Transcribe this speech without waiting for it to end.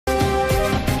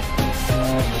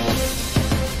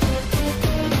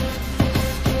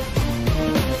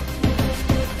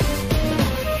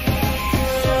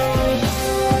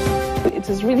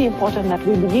really important that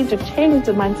we begin to change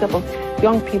the mindset of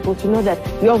young people to know that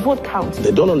your vote counts.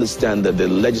 They don't understand that the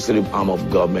legislative arm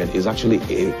of government is actually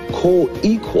a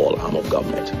co-equal arm of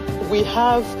government. We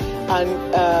have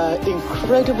an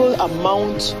incredible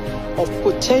amount of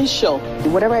potential.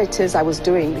 Whatever it is I was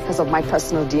doing, because of my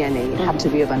personal DNA, it had to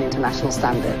be of an international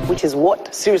standard. Which is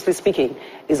what, seriously speaking,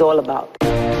 is all about.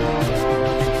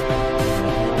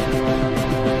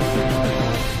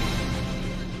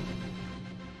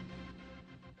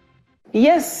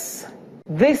 Yes,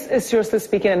 this is Seriously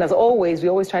Speaking, and as always, we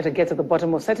always try to get to the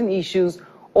bottom of certain issues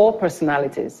or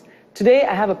personalities. Today,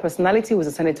 I have a personality who is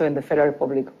a senator in the Federal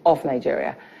Republic of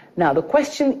Nigeria. Now, the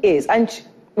question is, and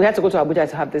we had to go to Abuja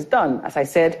to have this done. As I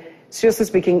said, Seriously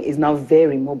Speaking is now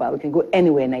very mobile. We can go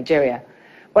anywhere in Nigeria.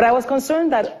 But I was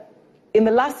concerned that in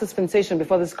the last dispensation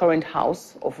before this current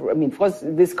House, before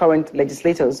these current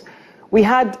legislators, we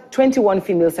had 21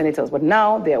 female senators, but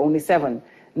now there are only 7.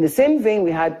 In the same vein,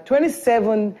 we had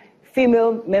 27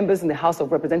 female members in the House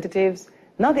of Representatives.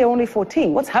 Now there are only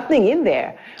 14. What's happening in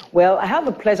there? Well, I have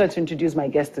the pleasure to introduce my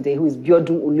guest today, who is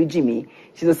Biodun Olujimi.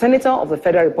 She's a senator of the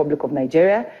Federal Republic of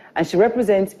Nigeria, and she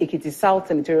represents Ekiti South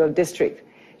Senatorial District.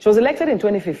 She was elected in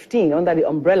 2015 under the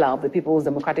umbrella of the People's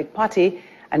Democratic Party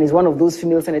and is one of those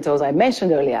female senators I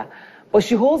mentioned earlier. But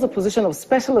she holds the position of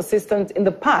special assistant in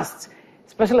the past,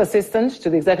 special assistant to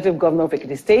the executive governor of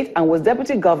Ekiti State, and was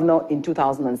deputy governor in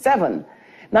 2007.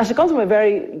 Now, she comes from a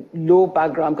very low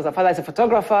background because her father is a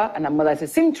photographer and her mother is a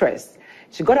seamstress.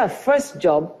 She got her first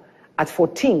job at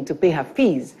 14 to pay her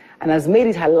fees and has made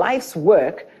it her life's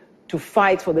work to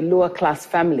fight for the lower class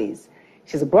families.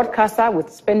 She's a broadcaster with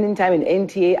spending time in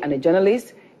NTA and a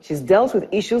journalist. She's dealt with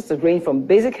issues that range from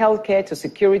basic health care to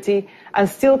security and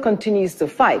still continues to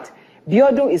fight.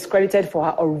 Biodun is credited for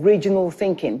her original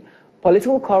thinking,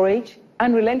 political courage,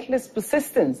 and relentless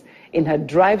persistence in her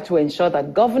drive to ensure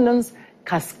that governance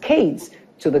cascades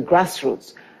to the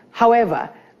grassroots. However,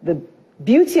 the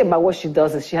beauty about what she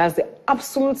does is she has the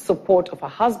absolute support of her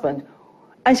husband,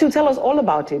 and she'll tell us all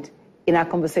about it in our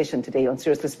conversation today on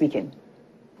Seriously Speaking.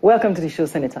 Welcome to the show,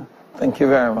 Senator. Thank you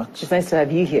very much. It's nice to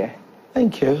have you here.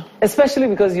 Thank you. Especially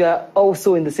because you are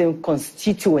also in the same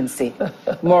constituency,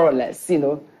 more or less, you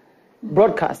know.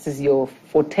 Broadcast is your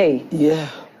forte. Yeah.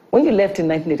 When you left in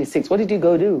 1986, what did you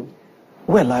go do?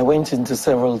 Well, I went into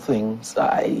several things.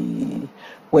 I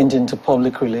went into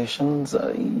public relations.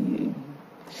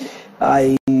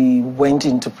 I went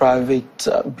into private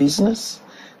business.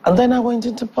 And then I went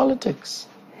into politics.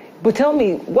 But tell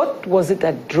me, what was it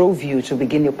that drove you to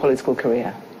begin your political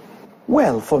career?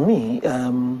 Well, for me,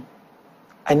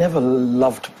 I never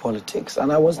loved politics,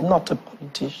 and I was not a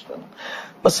politician.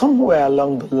 But somewhere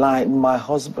along the line, my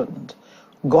husband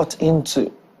got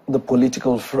into the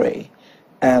political fray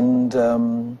and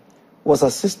was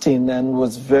assisting and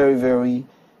was very, very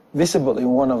visible in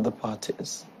one of the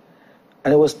parties.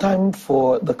 And it was time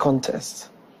for the contest.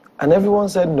 And everyone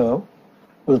said, no,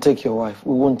 we'll take your wife,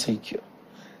 we won't take you.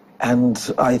 And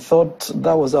I thought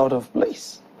that was out of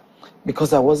place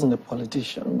because I wasn't a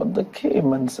politician. But they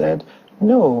came and said,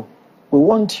 no, we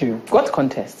want you. What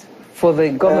contest? For the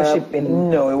governorship in...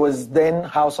 No, it was then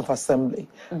House of Assembly.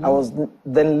 I was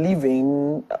then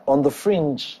living on the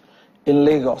fringe in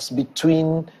Lagos,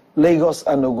 between Lagos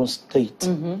and Ogun State.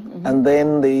 And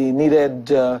then they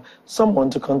needed someone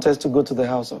to contest to go to the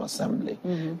House of Assembly.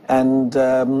 And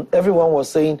everyone was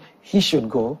saying he should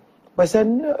go. But I said,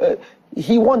 no,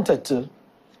 he wanted to,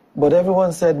 but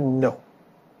everyone said no.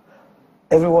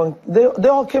 Everyone, they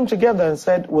all came together and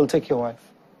said, we'll take your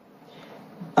wife.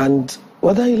 And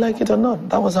whether you like it or not,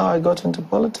 that was how I got into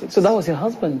politics. So that was your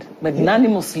husband,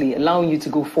 magnanimously allowing you to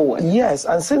go forward? Yes,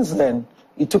 and since then,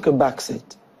 he took a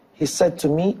backseat. He said to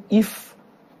me, if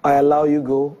I allow you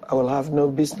go, I will have no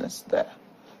business there.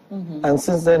 And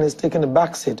since then, he's taken a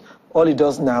backseat. All he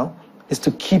does now is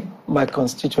to keep my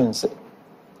constituency.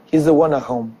 He's the one at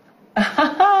home.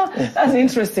 That's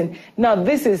interesting. Now,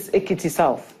 this is Ekiti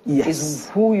South. Yes. Is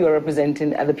who you're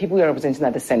representing, and the people you're representing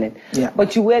at the Senate. Yeah.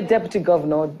 But you were deputy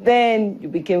governor, then you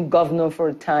became governor for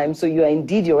a time, so you are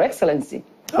indeed your excellency.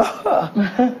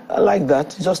 I like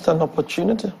that. Just an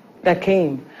opportunity. That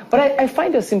came. But I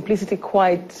find your simplicity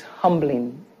quite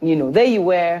humbling. You know, there you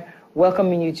were,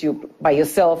 welcoming you by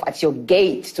yourself at your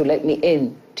gate to let me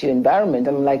in to your environment.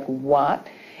 I'm like, what?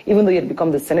 Even though you had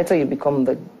become the senator, you become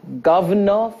the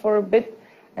governor for a bit,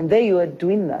 and there you are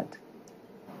doing that.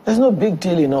 There's no big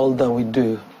deal in all that we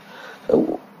do.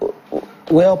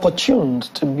 We're opportuned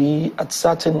to be at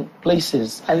certain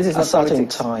places and this is at certain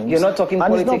politics. times. You're not talking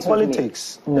politics. And it's not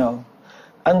politics, no.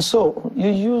 And so you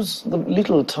use the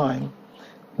little time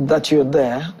that you're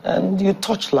there and you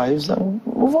touch lives and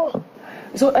move on.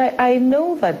 So I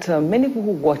know that many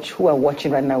people who are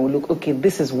watching right now will look, okay,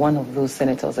 this is one of those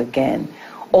senators again.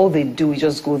 All they do is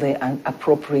just go there and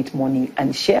appropriate money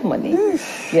and share money.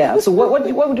 Yeah. So what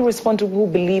would you respond to people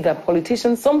who believe that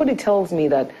politicians, somebody tells me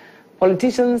that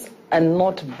politicians are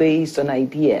not based on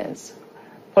ideas.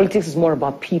 Politics is more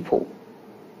about people.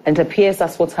 And it appears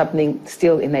that's what's happening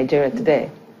still in Nigeria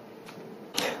today.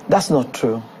 That's not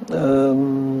true.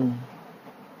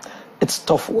 It's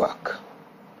tough work.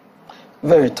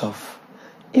 Very tough.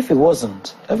 If it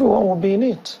wasn't, everyone would be in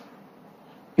it.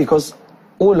 Because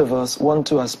all of us want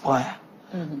to aspire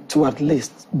to at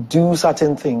least do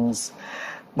certain things.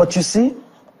 But you see,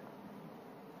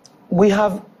 we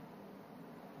have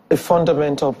a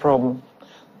fundamental problem.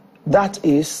 That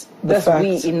is the fact...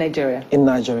 That's we in Nigeria. In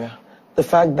Nigeria. The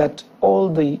fact that all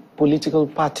the political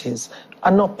parties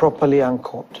are not properly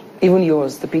anchored. Even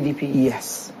yours, the PDP?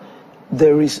 Yes.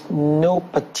 There is no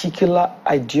particular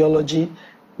ideology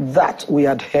that we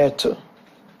adhere to.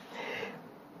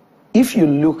 If you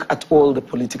look at all the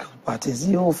political parties,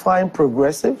 you'll find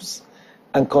progressives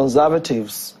and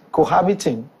conservatives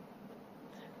cohabiting.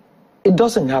 It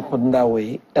doesn't happen that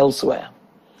way elsewhere.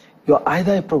 You're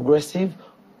either a progressive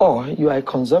or you are a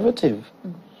conservative.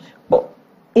 But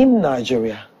in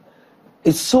Nigeria,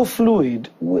 it's so fluid.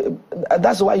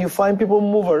 That's why you find people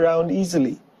move around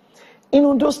easily. In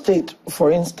Ondo State,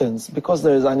 for instance, because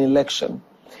there is an election,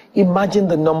 imagine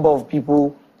the number of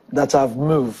people that have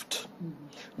moved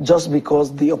just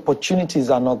because the opportunities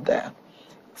are not there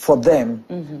for them.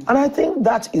 And I think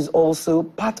that is also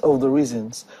part of the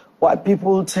reasons why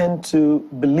people tend to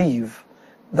believe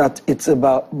that it's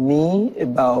about me,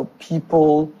 about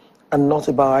people, and not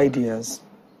about ideas.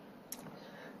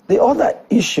 The other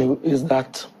issue is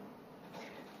that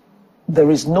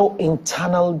there is no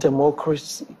internal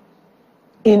democracy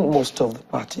in most of the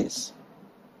parties.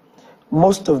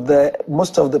 Most of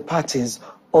the parties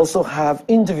also have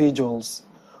individuals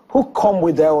who come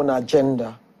with their own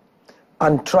agenda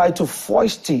and try to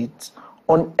foist it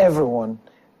on everyone.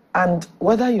 And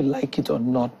whether you like it or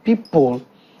not, people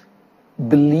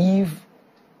believe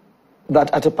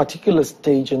that at a particular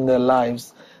stage in their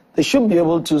lives, they should be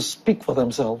able to speak for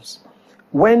themselves.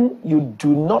 When you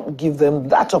do not give them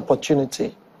that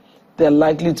opportunity, they're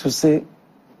likely to say,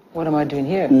 what am I doing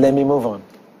here? Let me move on.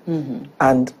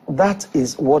 And that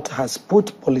is what has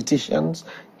put politicians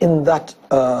in that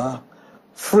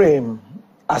frame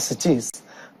as it is.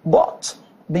 But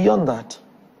beyond that,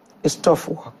 it's tough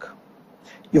work.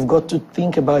 You've got to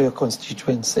think about your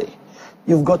constituency.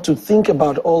 You've got to think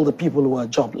about all the people who are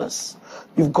jobless.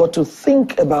 You've got to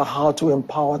think about how to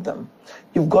empower them.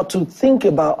 You've got to think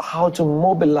about how to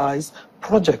mobilize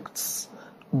projects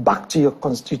back to your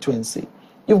constituency.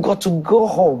 You've got to go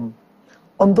home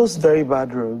on those very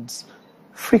bad roads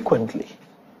frequently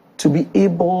to be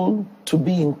able to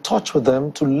be in touch with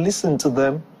them, to listen to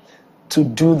them, to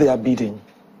do their bidding.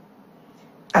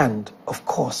 And, of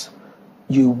course,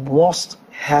 you must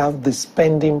have the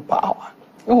spending power.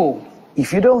 Oh.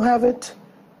 If you don't have it,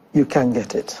 you can't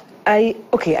get it. I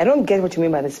don't get what you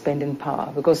mean by the spending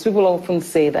power, because people often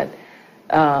say that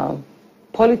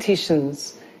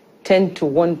politicians tend to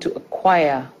want to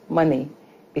acquire money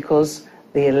because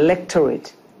the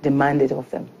electorate demand it of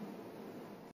them.